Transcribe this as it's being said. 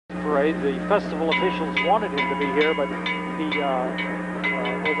Parade. The festival officials wanted him to be here, but he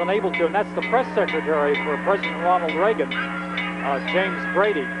was unable to, and that's the press secretary for President Ronald Reagan, James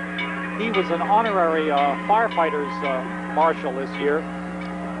Brady. He was an honorary firefighters marshal this year.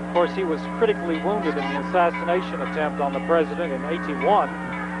 Of course, he was critically wounded in the assassination attempt on the president in '81,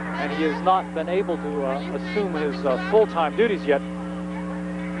 and he has not been able to assume his full-time duties yet.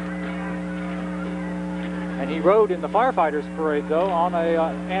 And he rode in the firefighters parade, though, on a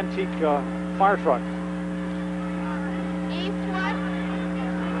antique fire truck.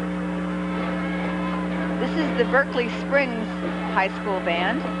 This is the Berkeley Springs High School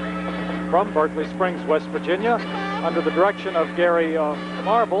Band. From Berkeley Springs, West Virginia, under the direction of Gary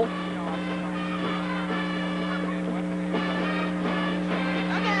Marble.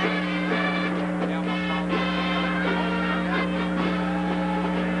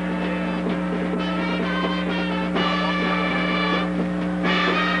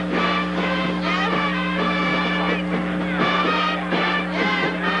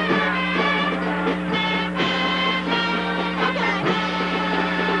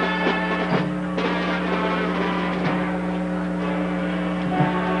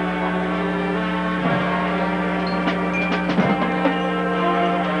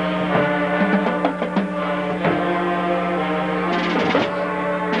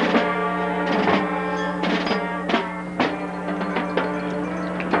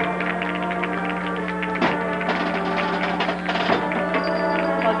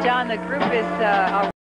 John, the group is